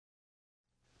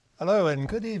Hello and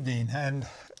good evening, and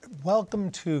welcome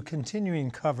to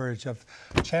continuing coverage of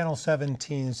Channel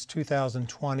 17's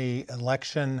 2020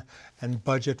 election and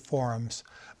budget forums.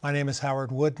 My name is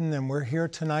Howard Wooden, and we're here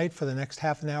tonight for the next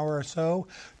half an hour or so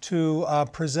to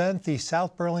present the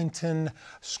South Burlington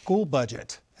school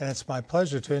budget. And it's my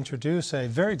pleasure to introduce a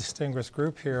very distinguished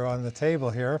group here on the table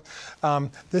here.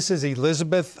 This is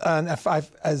Elizabeth,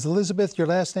 is Elizabeth your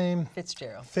last name?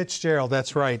 Fitzgerald. Fitzgerald,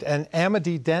 that's right. And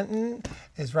Amity Denton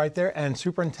is right there, and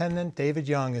Superintendent David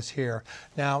Young is here.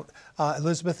 Now,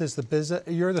 Elizabeth is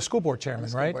you're the school board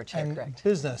chairman, right? School board chair, and correct.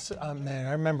 Business, man,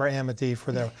 I remember Amity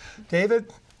for there.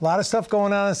 David? A lot of stuff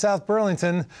going on in South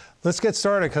Burlington. Let's get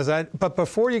started, but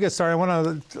before you get started, I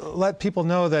want to let people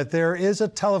know that there is a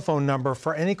telephone number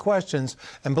for any questions.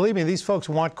 And believe me, these folks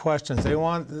want questions.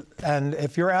 And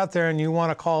if you're out there and you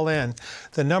want to call in,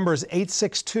 the number is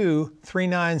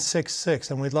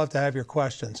 862-3966, and we'd love to have your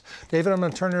questions. David, I'm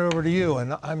going to turn it over to you.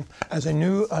 And I'm, as a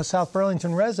new South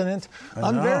Burlington resident,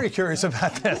 I'm very curious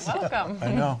about this. Welcome.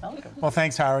 I know. Welcome. Well,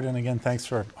 thanks, Howard, and again, thanks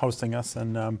for hosting us.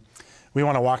 And we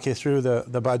want to walk you through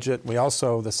the budget. We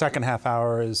also, the second half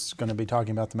hour is going to be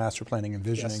talking about the master planning and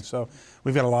visioning. Yes. So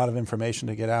we've got a lot of information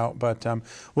to get out, but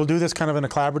we'll do this kind of in a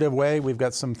collaborative way. We've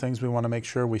got some things we want to make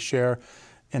sure we share.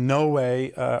 In no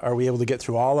way are we able to get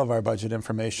through all of our budget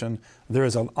information. There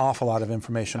is an awful lot of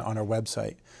information on our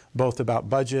website, both about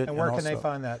budget and where can they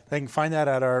find that? They can find that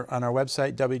on our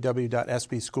website,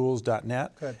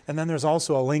 www.sbschools.net. Good. And then there's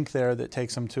also a link there that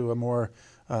takes them to a more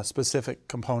specific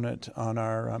component on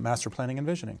our master planning and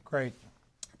visioning. Great.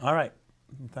 All right,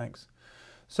 thanks.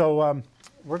 So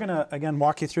we're going to, again,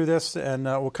 walk you through this, and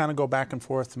we'll kind of go back and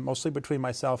forth, mostly between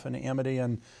myself and Amity,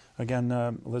 and again,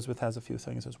 Elizabeth has a few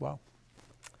things as well.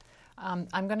 I'm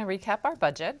going to recap our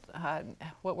budget.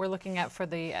 What we're looking at for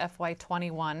the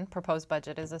FY21 proposed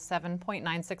budget is a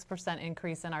 7.96%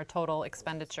 increase in our total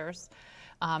expenditures.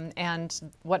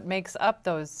 And what makes up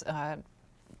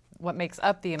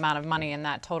the amount of money in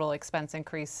that total expense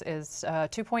increase is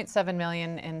 $2.7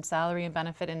 million in salary and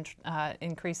benefit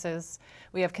increases.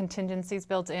 We have contingencies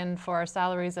built in for our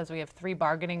salaries, as we have 3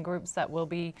 bargaining groups that will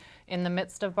be in the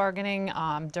midst of bargaining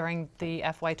during the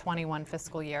FY21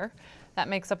 fiscal year. That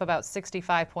makes up about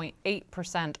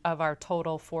 65.8% of our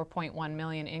total $4.1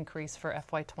 million increase for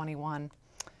FY21.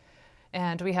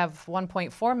 And we have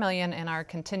 $1.4 million in our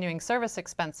continuing service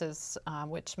expenses,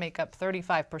 which make up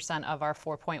 35% of our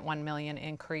 $4.1 million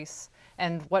increase.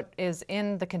 And what is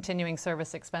in the continuing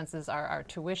service expenses are our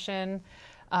tuition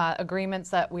agreements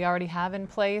that we already have in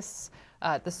place,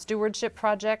 the stewardship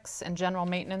projects and general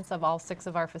maintenance of all 6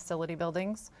 of our facility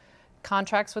buildings,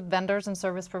 contracts with vendors and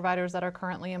service providers that are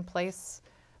currently in place,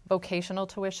 vocational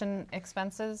tuition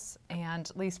expenses,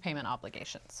 and lease payment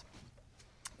obligations.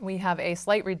 We have a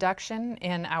slight reduction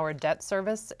in our debt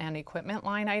service and equipment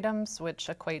line items, which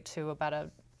equate to about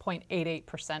a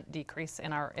 0.88% decrease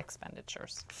in our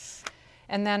expenditures.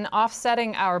 And then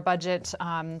offsetting our budget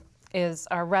is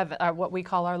our what we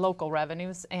call our local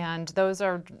revenues, and those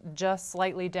are just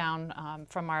slightly down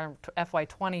from our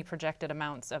FY20 projected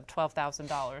amounts of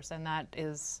 $12,000, and that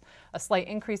is a slight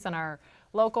increase in our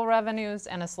local revenues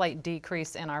and a slight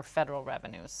decrease in our federal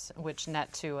revenues, which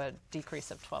net to a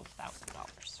decrease of $12,000, a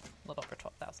little over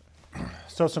 $12,000.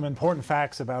 So some important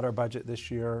facts about our budget this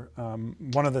year.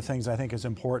 One of the things I think is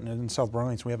important in South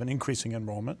Burlington, we have an increasing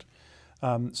enrollment.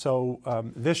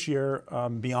 This year,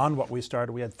 beyond what we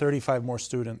started, we had 35 more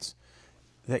students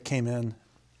that came in,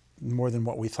 more than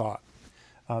what we thought.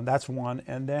 That's one.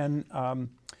 And then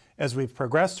as we've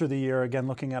progressed through the year, again,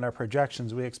 looking at our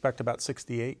projections, we expect about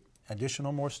 68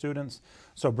 additional more students,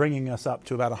 so bringing us up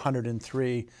to about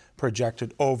 103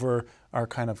 projected over our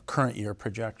kind of current year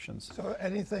projections. So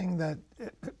anything that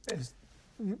is,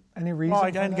 any reason? Well,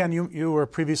 again, you were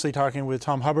previously talking with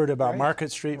Tom Hubbard about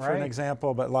Market Street, for an Right.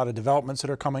 example, but a lot of developments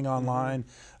that are coming online,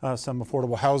 some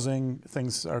affordable housing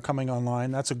things are coming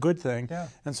online. That's a good thing. Yeah.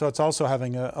 And so it's also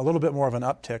having a little bit more of an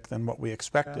uptick than what we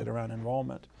expected around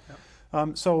enrollment. Yeah.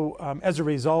 As a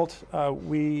result,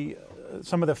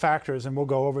 some of the factors, and we'll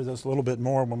go over this a little bit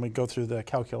more when we go through the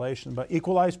calculation, but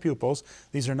equalized pupils,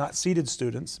 these are not seated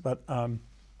students, but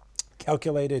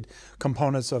calculated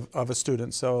components of a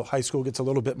student. So high school gets a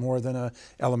little bit more than a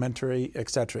elementary, et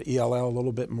cetera. ELL a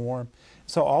little bit more.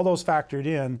 So all those factored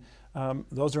in,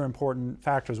 those are important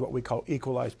factors, what we call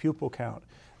equalized pupil count.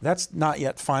 That's not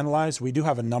yet finalized. We do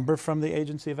have a number from the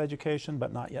Agency of Education,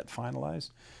 but not yet finalized.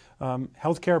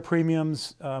 Healthcare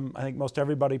premiums, I think most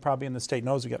everybody probably in the state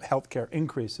knows we get healthcare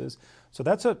increases. So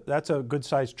that's a good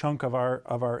sized chunk of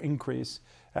our increase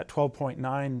at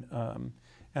 12.9.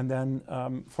 And then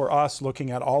for us, looking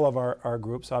at all of our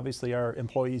groups, obviously our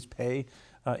employees pay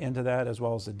into that, as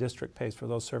well as the district pays for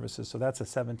those services. So that's a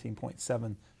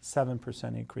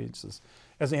 17.77% increases.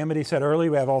 As Amity said earlier,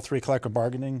 we have all 3 collective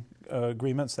bargaining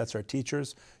agreements. That's our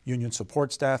teachers, union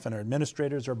support staff, and our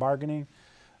administrators are bargaining.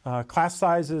 Class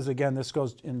sizes, again, this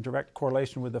goes in direct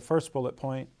correlation with the first bullet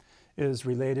point, is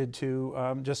related to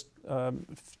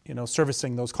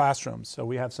servicing those classrooms. So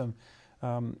we have some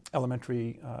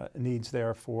elementary needs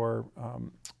there for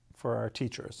our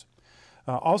teachers.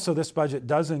 Also, this budget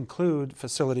does include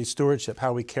facility stewardship,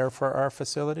 how we care for our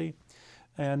facility.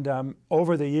 And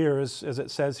over the years, as it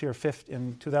says here,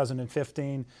 in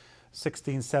 2015,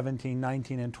 16, 17,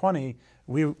 19, and 20,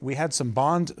 we had some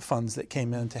bond funds that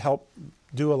came in to help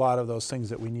do a lot of those things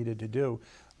that we needed to do.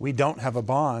 We don't have a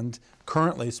bond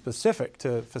currently specific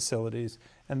to facilities,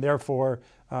 and therefore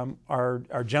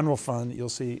our general fund, you'll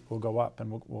see, will go up,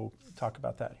 and we'll talk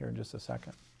about that here in just a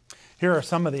second. Here are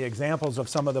some of the examples of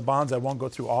some of the bonds. I won't go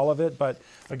through all of it, but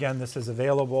again, this is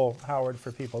available, Howard,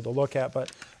 for people to look at.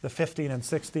 But the 15 and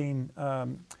 16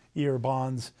 year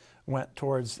bonds went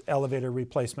towards elevator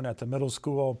replacement at the middle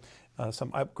school,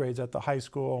 some upgrades at the high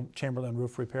school, Chamberlain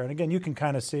roof repair. And again, you can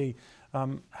kind of see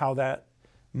how that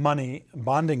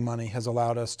bonding money has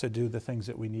allowed us to do the things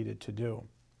that we needed to do.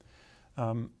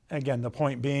 Again, the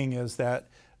point being is that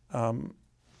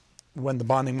when the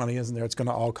bonding money isn't there, it's going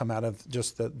to all come out of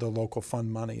just the local fund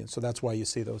money. And so that's why you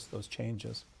see those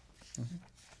changes.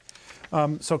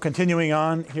 So continuing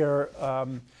on here,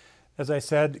 as I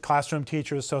said, classroom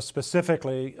teachers, so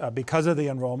specifically because of the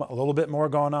enrollment, a little bit more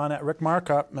going on at Rick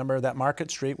Markup. Remember that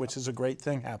Market Street, which is a great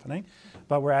thing happening.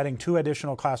 But we're adding 2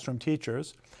 additional classroom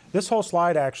teachers. This whole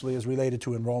slide actually is related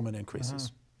to enrollment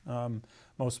increases.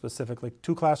 Most specifically,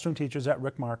 2 classroom teachers at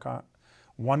Rick Markup,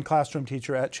 1 classroom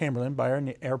teacher at Chamberlain by our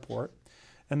airport,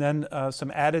 and then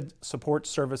some added support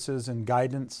services and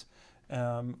guidance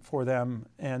for them,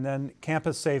 and then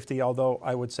campus safety, although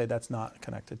I would say that's not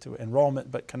connected to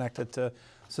enrollment, but connected to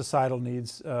societal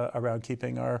needs around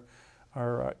keeping our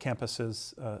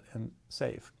campuses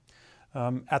safe.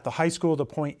 At the high school, the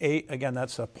 0.8, again,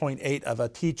 that's a 0.8 of a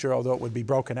teacher, although it would be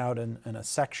broken out in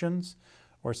sections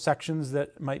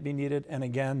that might be needed. And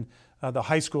again, the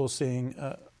high school is seeing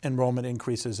enrollment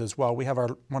increases as well. We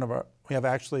have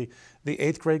actually the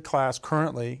 8th grade class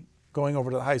currently going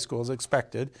over to the high school is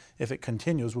expected, if it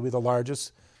continues, will be the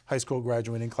largest high school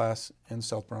graduating class in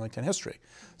South Burlington history.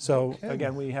 So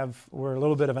again, we're a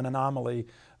little bit of an anomaly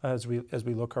as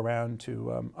we look around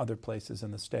to other places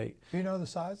in the state. Do you know the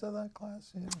size of that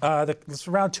class? It's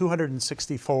around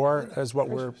 264 is what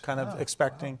we're kind of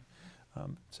expecting.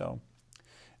 Wow.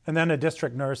 And then a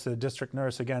district nurse. The district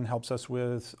nurse, again, helps us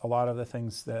with a lot of the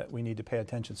things that we need to pay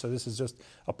attention. So this is just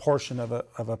a portion of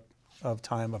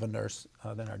time of a nurse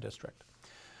in our district.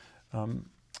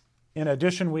 In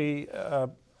addition,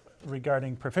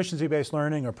 regarding proficiency-based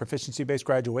learning or proficiency-based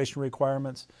graduation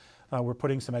requirements, we're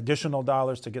putting some additional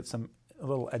dollars to get a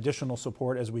little additional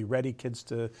support as we ready kids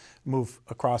to move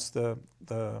across the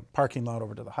parking lot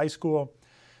over to the high school.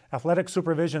 Athletic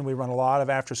supervision, we run a lot of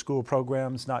after-school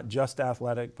programs, not just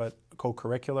athletic, but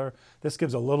co-curricular. This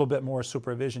gives a little bit more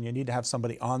supervision. You need to have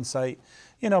somebody on site,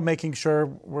 making sure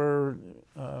we're,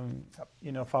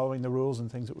 following the rules and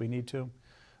things that we need to.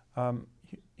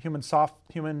 Human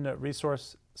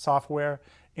resource software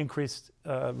increased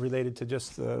related to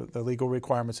just the legal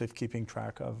requirements of keeping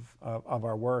track of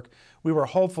our work. We were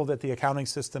hopeful that the accounting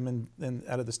system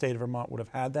out of the state of Vermont would have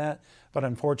had that, but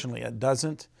unfortunately it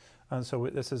doesn't. So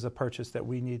this is a purchase that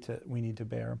we need to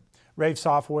bear. Rave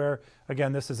software,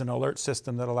 again, this is an alert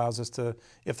system that allows us to,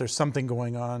 if there's something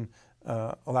going on,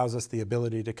 allows us the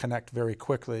ability to connect very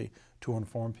quickly to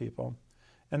inform people.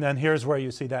 And then here's where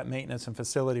you see that maintenance and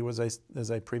facility was, as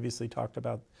I previously talked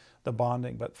about the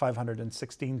bonding, but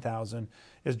 $516,000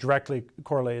 is directly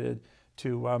correlated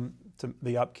to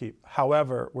the upkeep.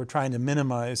 However, we're trying to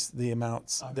minimize the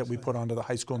amounts that we put onto the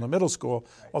high school and the middle school,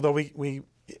 although we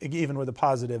even with a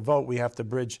positive vote, we have to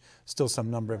bridge still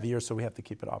some number of years, so we have to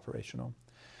keep it operational.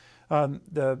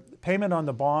 The payment on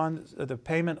the bond, the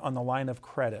payment on the line of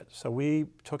credit. So we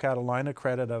took out a line of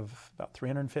credit of about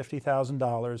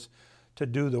 $350,000 to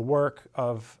do the work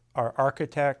of our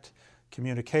architect,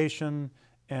 communication,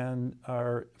 and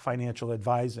our financial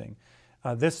advising.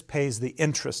 This pays the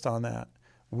interest on that.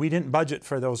 We didn't budget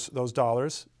for those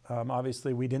dollars.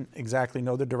 Obviously, we didn't exactly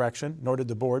know the direction, nor did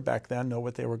the board back then know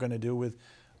what they were going to do with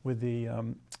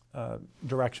the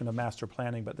direction of master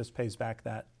planning, but this pays back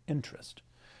that interest.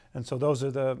 And so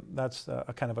that's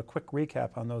a kind of a quick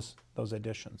recap on those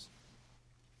additions.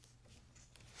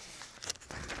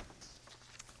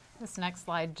 This next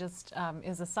slide just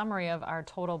is a summary of our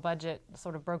total budget,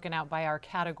 sort of broken out by our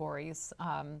categories.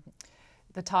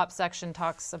 The top section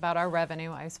talks about our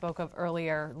revenue. I spoke of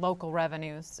earlier local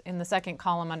revenues. In the second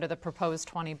column under the proposed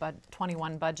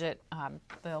 21 budget,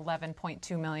 the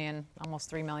 11.2 million, almost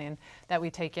 3 million, that we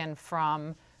take in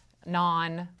from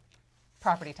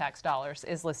non-property tax dollars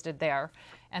is listed there.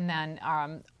 And then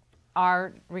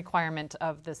our requirement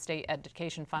of the state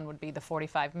education fund would be the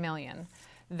 45 million.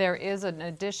 There is an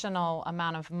additional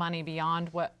amount of money beyond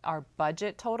what our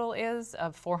budget total is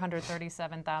of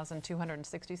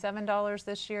 $437,267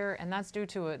 this year, and that's due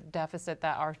to a deficit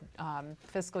that our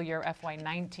fiscal year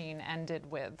FY19 ended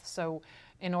with. So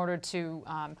in order to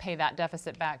pay that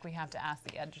deficit back, we have to ask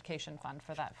the education fund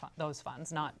for those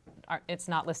funds. It's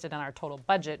not listed in our total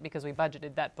budget because we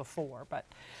budgeted that before. But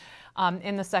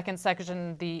in the second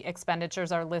section, the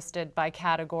expenditures are listed by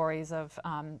categories of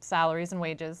salaries and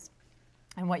wages.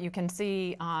 And what you can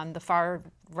see on the far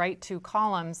right two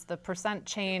columns, the percent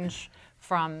change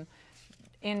from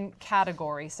in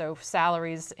category, so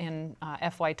salaries in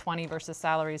FY20 versus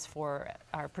salaries for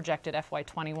our projected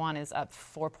FY21 is up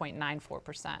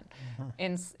 4.94%.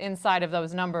 Inside of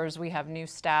those numbers, we have new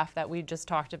staff that we just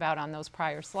talked about on those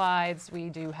prior slides. We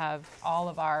do have all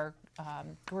of our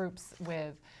groups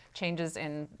with changes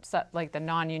in like the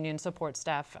non-union support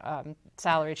staff,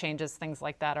 salary changes, things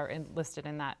like that are listed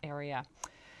in that area.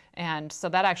 And so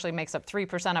that actually makes up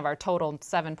 3% of our total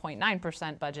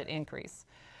 7.9% budget increase.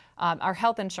 Our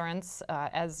health insurance,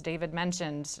 as David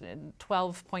mentioned,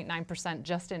 12.9%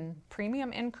 just in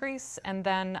premium increase. And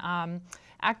then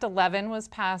Act 11 was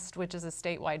passed, which is a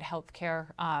statewide healthcare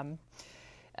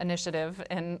initiative.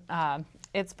 And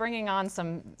it's bringing on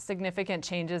some significant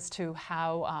changes to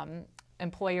how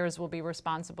employers will be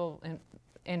responsible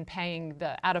in paying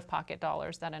the out-of-pocket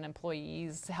dollars that an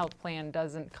employee's health plan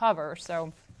doesn't cover.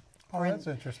 So, that's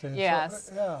interesting. Yes.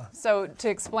 So to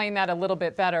explain that a little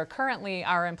bit better, currently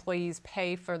our employees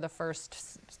pay for the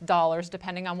first dollars,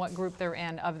 depending on what group they're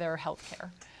in, of their health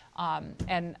care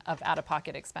and of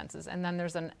out-of-pocket expenses. And then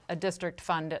there's a district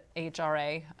fund,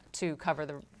 HRA, to cover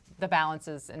the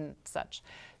balances and such.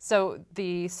 So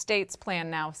the state's plan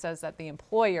now says that the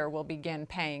employer will begin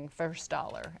paying first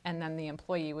dollar, and then the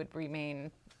employee would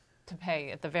remain to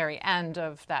pay at the very end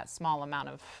of that small amount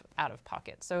of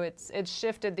out-of-pocket. So it's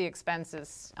shifted the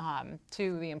expenses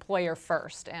to the employer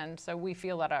first, and so we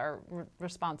feel that our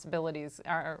responsibilities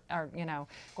are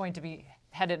going to be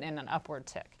headed in an upward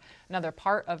tick. Another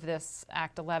part of this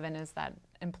Act 11 is that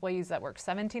employees that work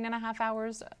 17 and a half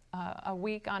hours a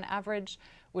week on average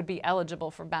would be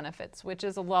eligible for benefits, which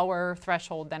is a lower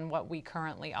threshold than what we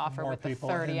currently offer with the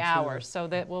 30 hours. So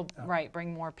that will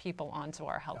bring more people onto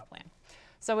our health plan.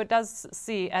 So it does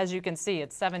see, as you can see,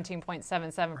 it's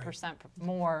 17.77%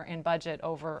 more in budget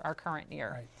over our current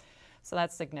year. Right. So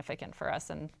that's significant for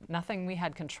us and nothing we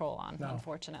had control on,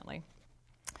 unfortunately.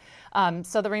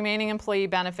 So the remaining employee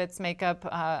benefits make up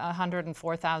a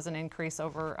 $104,000 increase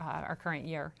over our current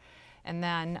year. And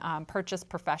then purchase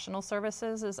professional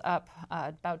services is up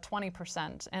about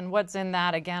 20%. And what's in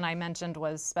that, again, I mentioned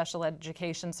was special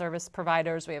education service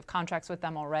providers. We have contracts with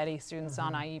them already. Students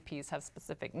on IEPs have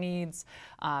specific needs.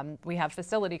 We have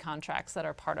facility contracts that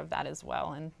are part of that as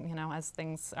well. And as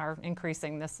things are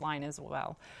increasing, this line as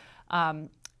well.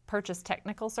 Purchase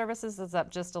technical services is up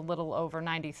just a little over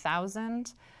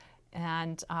 90,000.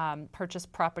 And purchase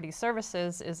property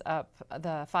services is up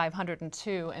the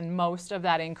 502, and most of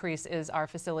that increase is our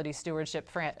facility stewardship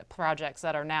projects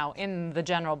that are now in the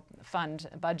general fund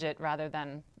budget rather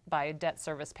than by debt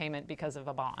service payment because of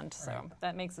a bond. So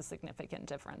that makes a significant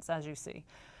difference, as you see.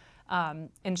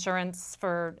 Insurance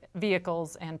for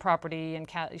vehicles and property and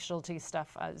casualty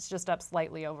stuff is just up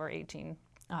slightly over 18.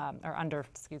 Or under,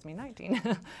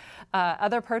 19.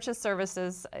 Other purchase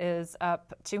services is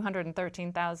up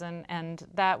 213,000, and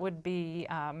that would be,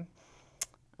 trying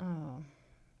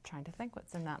to think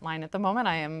what's in that line at the moment.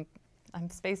 I'm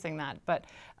spacing that, but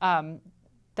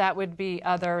that would be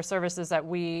other services that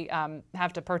we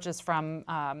have to purchase from,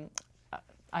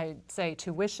 I'd say,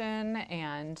 tuition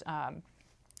and.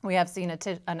 We have seen an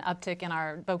uptick in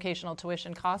our vocational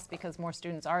tuition costs because more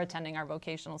students are attending our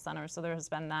vocational centers, so there has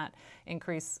been that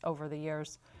increase over the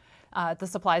years. The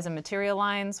supplies and material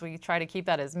lines, we try to keep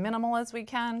that as minimal as we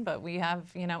can, but we have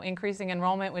increasing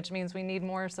enrollment, which means we need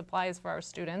more supplies for our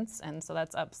students, and so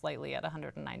that's up slightly at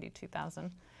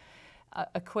 192,000.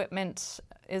 Equipment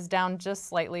is down just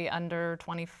slightly under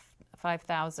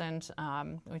 25,000.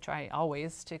 We try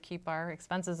always to keep our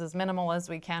expenses as minimal as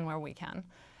we can where we can.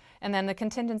 And then the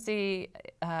contingency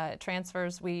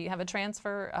transfers, we have a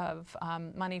transfer of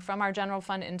money from our general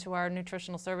fund into our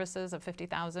nutritional services of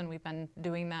 $50,000. We've been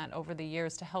doing that over the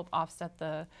years to help offset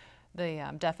the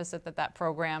deficit that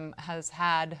program has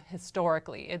had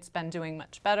historically. It's been doing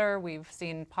much better. We've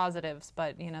seen positives,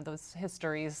 but those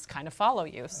histories kind of follow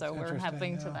you. So we're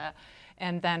having to that.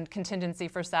 And then contingency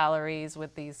for salaries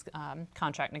with these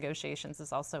contract negotiations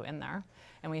is also in there.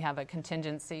 And we have a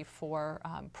contingency for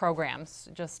programs.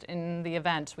 Just in the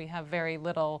event, we have very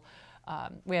little,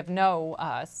 we have no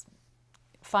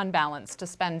fund balance to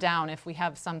spend down if we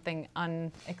have something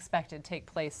unexpected take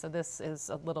place. So this is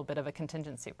a little bit of a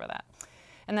contingency for that.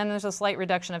 And then there's a slight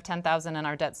reduction of $10,000 in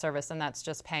our debt service, and that's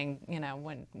just paying,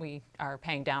 when we are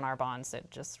paying down our bonds, it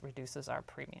just reduces our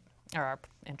premium, or our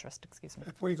interest, excuse me.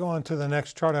 Before we go on to the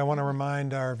next chart, I want to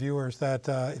remind our viewers that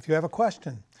if you have a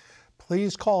question,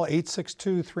 please call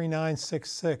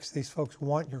 862-3966. These folks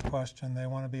want your question. They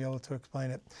want to be able to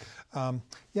explain it.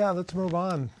 Yeah, let's move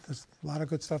on. There's a lot of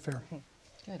good stuff here.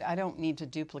 Good. I don't need to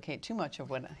duplicate too much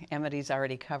of what Amity's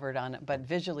already covered on, but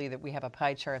visually that we have a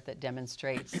pie chart that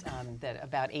demonstrates that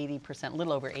about 80%, a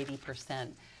little over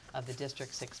 80% of the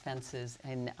district's expenses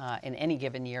in any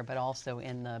given year, but also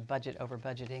in the budget over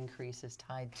budget increases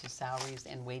tied to salaries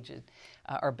and wages,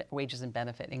 or wages and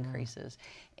benefit increases.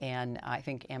 And I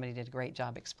think Amity did a great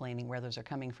job explaining where those are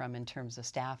coming from in terms of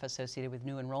staff associated with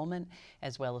new enrollment,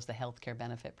 as well as the healthcare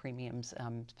benefit premiums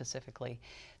specifically.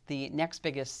 The next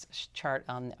biggest chart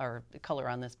or color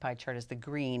on this pie chart is the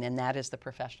green, and that is the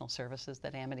professional services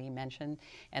that Amity mentioned.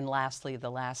 And lastly, the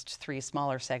last three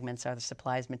smaller segments are the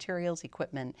supplies, materials,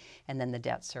 equipment, and then the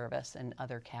debt service and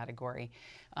other category.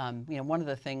 One of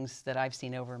the things that I've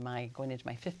seen over going into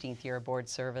my 15th year of board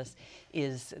service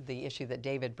is the issue that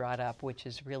David brought up, which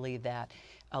is really that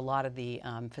a lot of the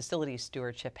facility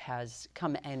stewardship has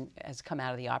come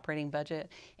out of the operating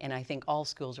budget, and I think all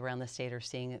schools around the state are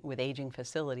seeing, with aging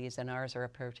facilities, and ours are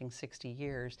approaching 60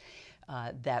 years,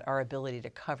 that our ability to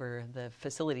cover the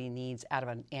facility needs out of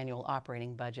an annual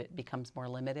operating budget becomes more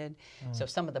limited. So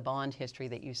some of the bond history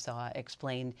that you saw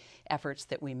explained efforts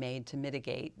that we made to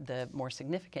mitigate the more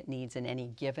significant needs in any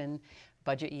given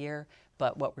budget year.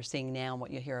 But what we're seeing now and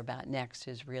what you'll hear about next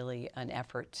is really an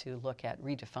effort to look at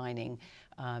redefining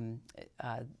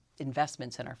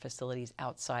investments in our facilities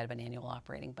outside of an annual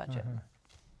operating budget.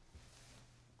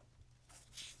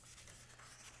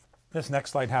 This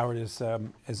next slide, Howard, is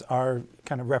our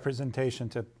kind of representation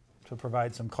to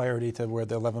provide some clarity to where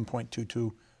the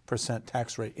 11.22%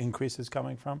 tax rate increase is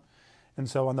coming from. And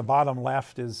so on the bottom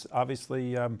left is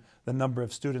obviously the number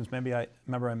of students. Maybe I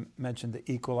mentioned the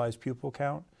equalized pupil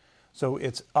count. So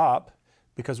it's up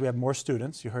because we have more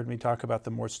students. You heard me talk about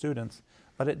the more students.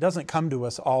 But it doesn't come to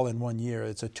us all in 1 year.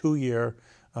 It's a 2-year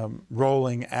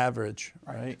rolling average,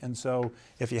 right? And so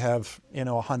if you have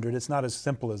 100, it's not as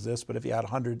simple as this, but if you had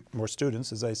 100 more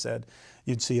students, as I said,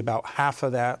 you'd see about half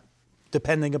of that,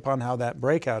 depending upon how that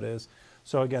breakout is.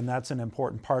 So again, that's an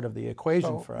important part of the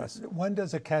equation for us. When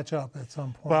does it catch up at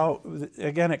some point? Well,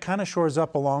 again, it kind of shores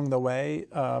up along the way.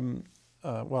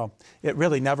 Well, it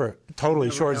really never totally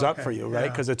shores up for you,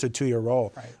 right? Because it's a 2-year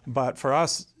roll. Right. But for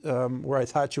us, where I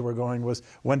thought you were going was,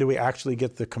 when do we actually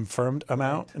get the confirmed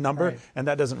amount number? Right. And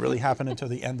that doesn't really happen until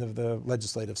the end of the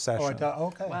legislative session. Oh, it does?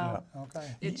 Okay. Well,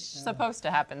 Okay. It's supposed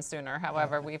to happen sooner.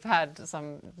 However, we've had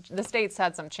the state's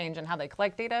had some change in how they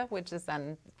collect data, which has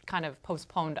then kind of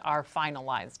postponed our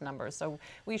finalized numbers. So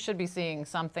we should be seeing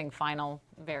something final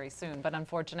very soon. But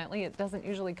unfortunately, it doesn't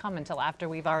usually come until after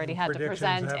we've already had to Predictions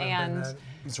present haven't been and that-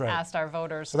 That's right. asked our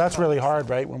voters. So that's really hard,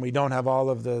 right? When we don't have all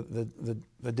of the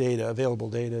data, available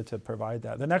data to provide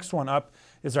that. The next one up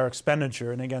is our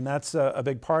expenditure. And again, that's a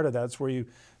big part of that. That's where you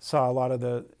saw a lot of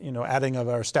the, adding of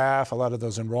our staff, a lot of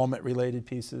those enrollment related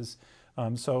pieces.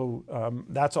 So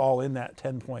that's all in that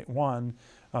 10.1.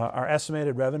 Our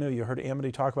estimated revenue, you heard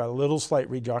Amity talk about a little slight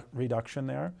reduction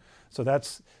there. So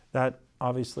that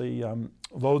obviously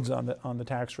loads on the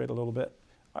tax rate a little bit.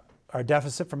 Our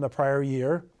deficit from the prior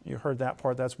year, you heard that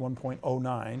part, that's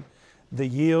 1.09. The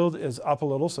yield is up a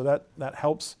little, so that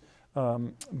helps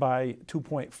by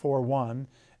 2.41.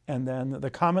 And then the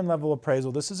common level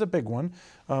appraisal, this is a big one.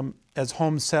 As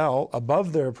homes sell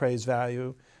above their appraised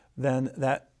value, then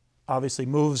that obviously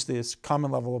moves this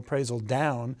common level appraisal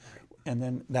down, and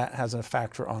then that has a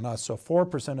factor on us. So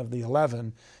 4% of the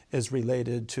 11 is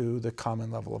related to the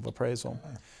common level of appraisal.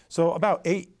 So about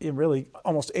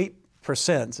almost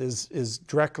 8% is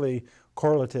directly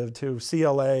correlative to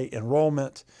CLA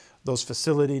enrollment, those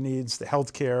facility needs, the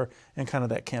healthcare, and kind of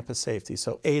that campus safety.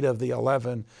 So 8 of the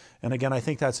 11. And again, I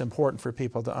think that's important for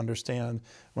people to understand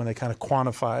when they kind of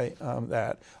quantify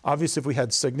that. Obviously, if we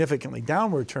had significantly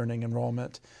downward turning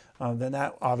enrollment, then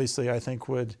that obviously I think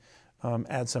would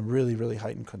add some really, really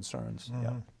heightened concerns.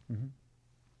 Yeah.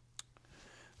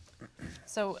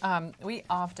 So we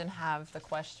often have the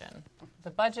question,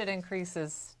 the budget increase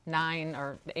is 9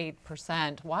 or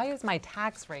 8%. Why is my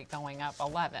tax rate going up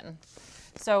 11?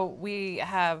 So we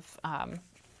have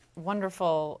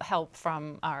wonderful help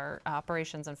from our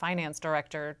operations and finance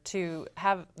director to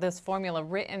have this formula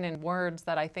written in words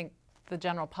that I think the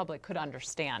general public could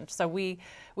understand. So we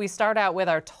start out with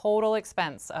our total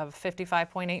expense of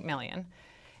 $55.8 million.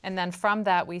 And then from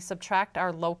that, we subtract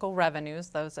our local revenues.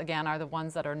 Those, again, are the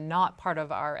ones that are not part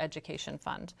of our education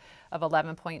fund of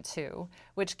 11.2,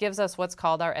 which gives us what's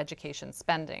called our education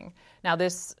spending. Now,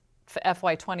 this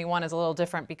FY21 is a little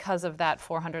different because of that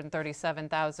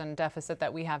 $437,000 deficit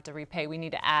that we have to repay. We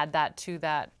need to add that to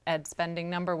that ed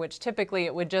spending number, which typically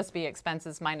it would just be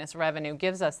expenses minus revenue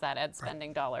gives us that ed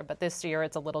spending dollar. But this year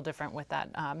it's a little different with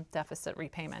that deficit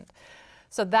repayment.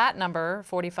 So that number,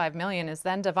 45 million, is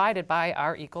then divided by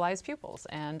our equalized pupils.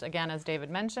 And again, as David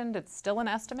mentioned, it's still an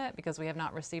estimate because we have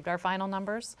not received our final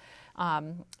numbers.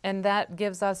 And that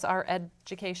gives us our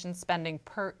education spending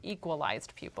per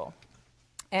equalized pupil.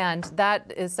 And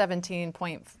that is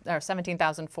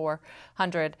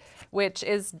 17,400, which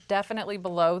is definitely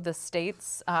below the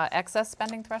state's excess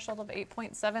spending threshold of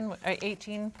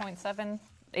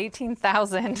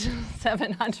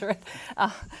 18,700.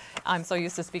 I'm so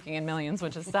used to speaking in millions,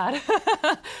 which is sad.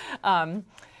 And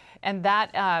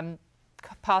that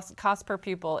cost per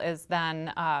pupil is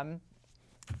then,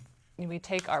 we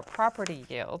take our property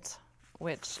yield,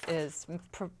 which is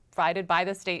provided by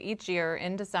the state each year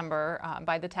in December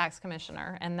by the tax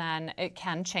commissioner, and then it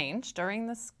can change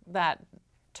during that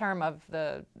term of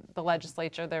the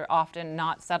legislature. They're often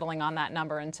not settling on that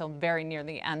number until very near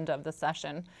the end of the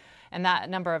session. And that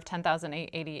number of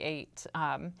 10,888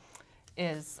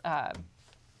 is that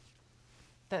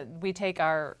we take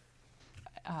our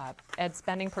ed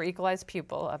spending per equalized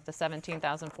pupil of the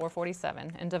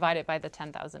 17,447 and divide it by the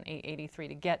 10,883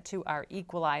 to get to our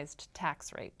equalized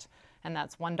tax rate, and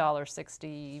that's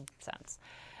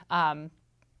 $1.60.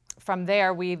 From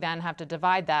there, we then have to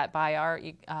divide that by our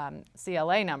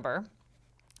CLA number,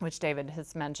 which David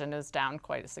has mentioned is down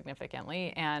quite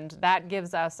significantly, and that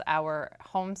gives us our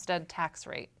homestead tax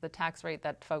rate, the tax rate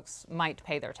that folks might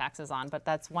pay their taxes on, but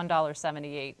that's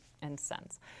 $1.78.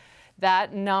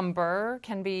 That number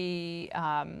can be,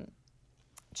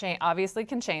 obviously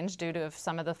can change due to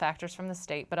some of the factors from the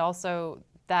state, but also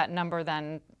that number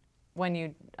then, when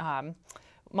you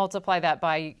multiply that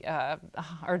by,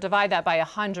 or divide that by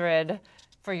 100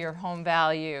 for your home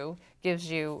value, gives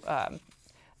you, I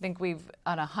think we've,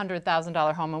 on a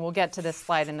 $100,000 home, and we'll get to this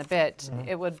slide in a bit,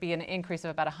 it would be an increase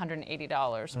of about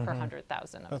 $180 per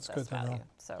 100,000 of assessed value.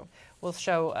 So we'll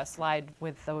show a slide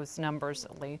with those numbers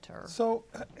later. So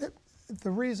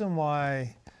the reason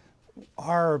why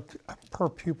our per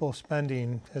pupil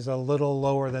spending is a little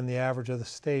lower than the average of the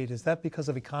state, is that because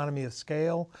of economy of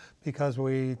scale? Because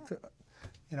we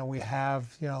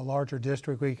have a larger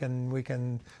district, we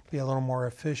can be a little more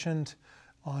efficient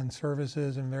on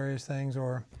services and various things,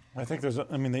 or? I think there's,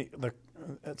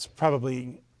 it's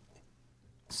probably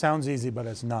sounds easy, but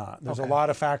it's not. There's a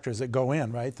lot of factors that go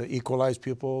in, right? The equalized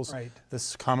pupils,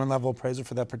 this common level appraisal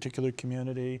for that particular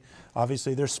community,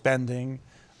 obviously their spending.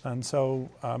 And so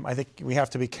I think we have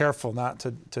to be careful not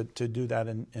to do that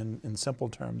in simple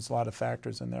terms. A lot of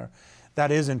factors in there. That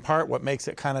is in part what makes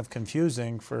it kind of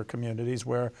confusing for communities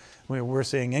where we're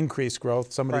seeing increased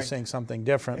growth, somebody's saying something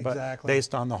different, but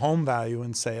based on the home value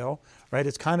and sale, right?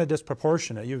 It's kind of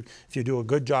disproportionate. If you do a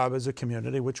good job as a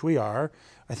community, which we are,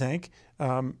 I think,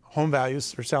 home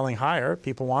values are selling higher.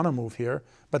 People want to move here,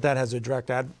 but that has a direct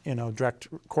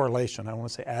correlation. I don't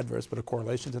want to say adverse, but a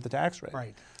correlation to the tax rate.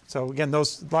 Right. So again, a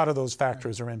lot of those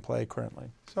factors are in play currently.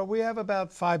 So we have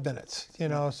about 5 minutes,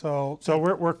 so. So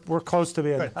we're close to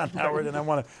being done, Howard, and I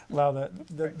want to allow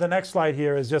the next slide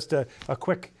here is just a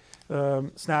quick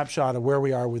snapshot of where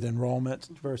we are with enrollment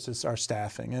versus our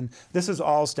staffing. And this is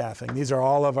all staffing. These are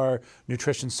all of our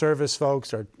nutrition service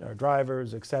folks, our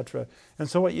drivers, et cetera. And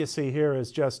so what you see here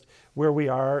is just where we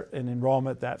are in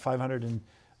enrollment, that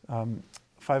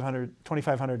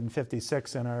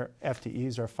 2,556, and our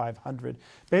FTEs are 500.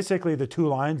 Basically, the two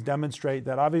lines demonstrate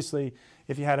that obviously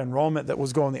if you had enrollment that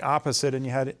was going the opposite and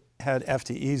you had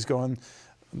FTEs going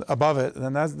above it,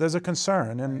 then there's a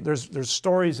concern. And there's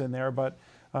stories in there, but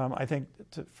I think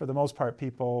for the most part,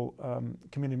 people,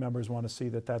 community members want to see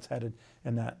that that's headed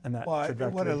in that trajectory.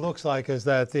 What it looks like is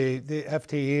that the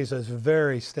FTEs is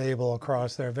very stable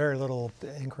across there, very little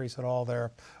increase at all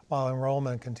there, while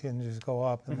enrollment continues to go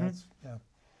up, and that's,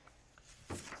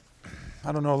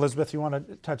 I don't know, Elizabeth, you want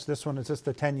to touch this one? Is this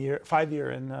the 5-year?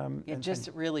 Just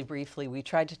really briefly, we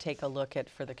tried to take a look at,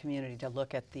 for the community, to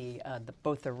look at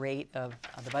both the rate of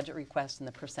the budget request and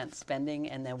the percent spending,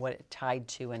 and then what it tied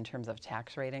to in terms of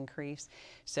tax rate increase.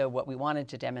 So what we wanted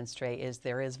to demonstrate is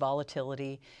there is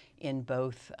volatility in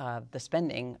both the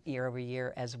spending year over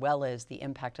year, as well as the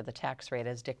impact of the tax rate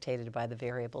as dictated by the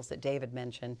variables that David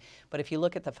mentioned. But if you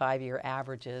look at the 5-year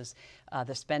averages,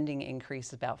 the spending increase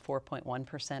is about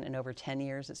 4.1%, and over 10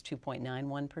 years it's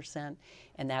 2.91%,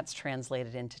 and that's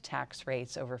translated into tax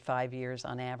rates over 5 years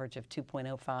on average of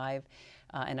 2.05.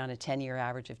 And on a 10-year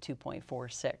average of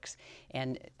 2.46.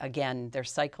 And again,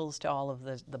 there's cycles to all of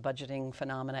the budgeting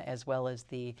phenomena, as well as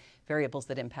the variables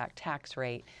that impact tax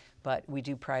rate. But we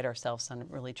do pride ourselves on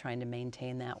really trying to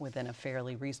maintain that within a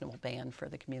fairly reasonable band for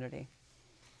the community.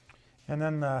 And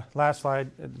then the last slide,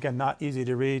 again, not easy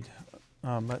to read,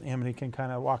 but Amity can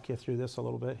kind of walk you through this a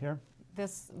little bit here.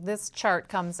 This chart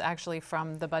comes actually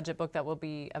from the budget book that will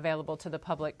be available to the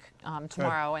public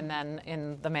tomorrow, and then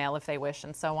in the mail if they wish,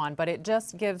 and so on. But it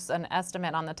just gives an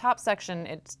estimate on the top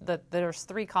section. There's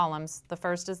 3 columns. The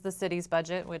first is the city's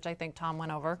budget, which I think Tom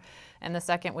went over, and the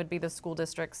second would be the school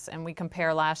districts. And we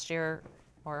compare last year,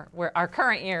 or our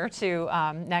current year, to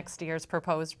next year's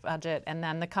proposed budget, and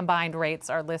then the combined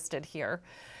rates are listed here.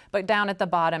 But down at the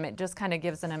bottom, it just kind of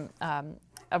gives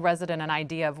a resident an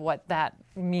idea of what that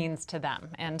means to them.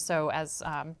 And so, as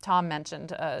Tom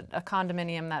mentioned, a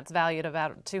condominium that's valued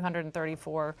about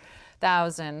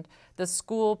 $234,000, the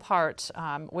school part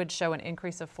would show an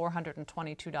increase of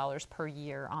 $422 per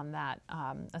year on that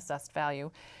assessed value.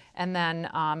 And then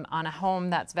on a home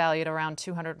that's valued around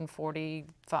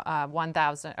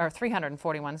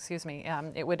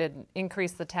 $341,000, it would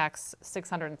increase the tax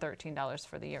 $613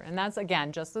 for the year. And that's,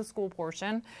 again, just the school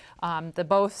portion.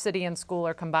 Both city and school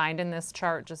are combined in this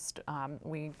chart. Just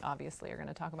we obviously are going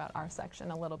to talk about our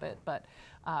section a little bit, but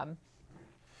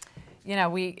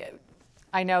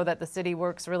I know that the city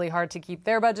works really hard to keep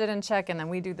their budget in check, and then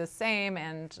we do the same.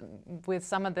 And with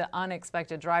some of the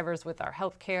unexpected drivers with our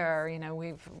health care,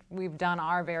 we've done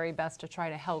our very best to try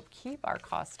to help keep our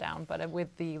costs down. But with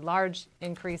the large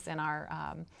increase in our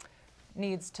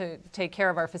needs to take care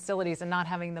of our facilities and not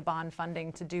having the bond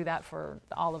funding to do that for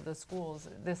all of the schools,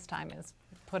 this time has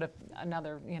put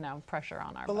another pressure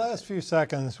on our The budget. last few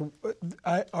seconds,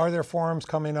 are there forums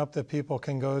coming up that people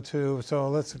can go to? So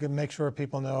let's make sure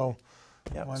people know.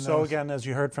 Yeah. So again, as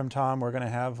you heard from Tom, we're going to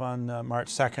have on March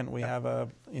 2nd, we have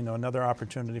another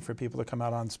opportunity for people to come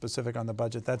out on specific on the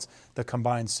budget. That's the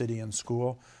combined city and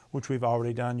school, which we've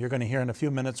already done. You're going to hear in a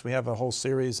few minutes, we have a whole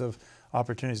series of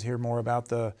opportunities to hear more about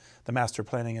the master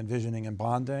planning and visioning and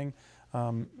bonding.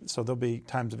 So there'll be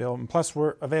times available. And plus,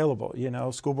 we're available.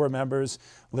 School board members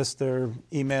list their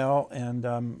email, and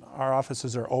our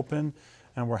offices are open.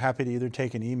 And we're happy to either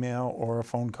take an email or a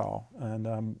phone call.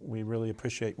 And we really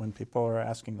appreciate when people are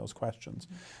asking those questions.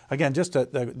 Again, just the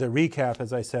recap,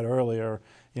 as I said earlier,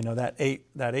 that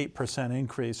 8%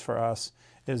 increase for us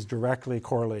is directly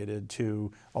correlated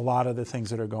to a lot of the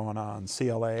things that are going on.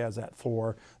 CLA is at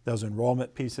 4, those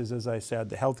enrollment pieces, as I said,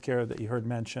 the healthcare that you heard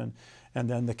mentioned, and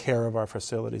then the care of our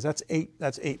facilities. That's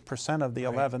 8% of the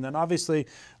 11. Then obviously,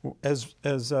 as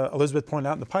Elizabeth pointed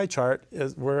out in the pie chart,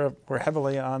 we're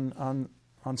heavily on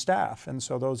staff, and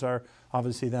so those are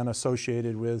obviously then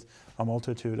associated with a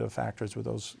multitude of factors with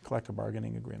those collective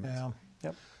bargaining agreements. Yeah.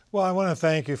 Yep. Well, I want to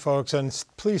thank you folks, and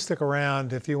please stick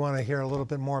around if you want to hear a little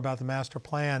bit more about the master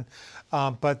plan.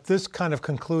 But this kind of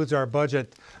concludes our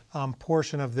budget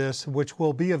portion of this, which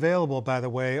will be available, by the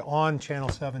way, on Channel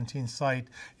 17 site.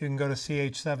 You can go to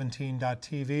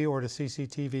ch17.tv or to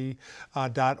cctv.org.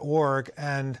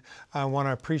 And I want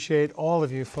to appreciate all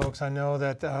of you folks. I know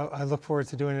that I look forward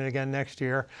to doing it again next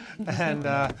year. And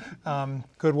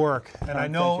good work. And I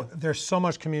know there's so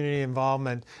much community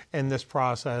involvement in this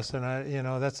process. And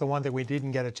that's the one thing we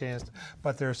didn't get a chance to,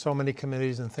 but there's so many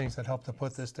committees and things that help to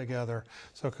put this together.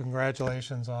 So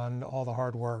congratulations on all the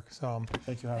hard work. So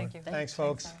Thank you, Howard. Thank you. thanks,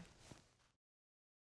 folks.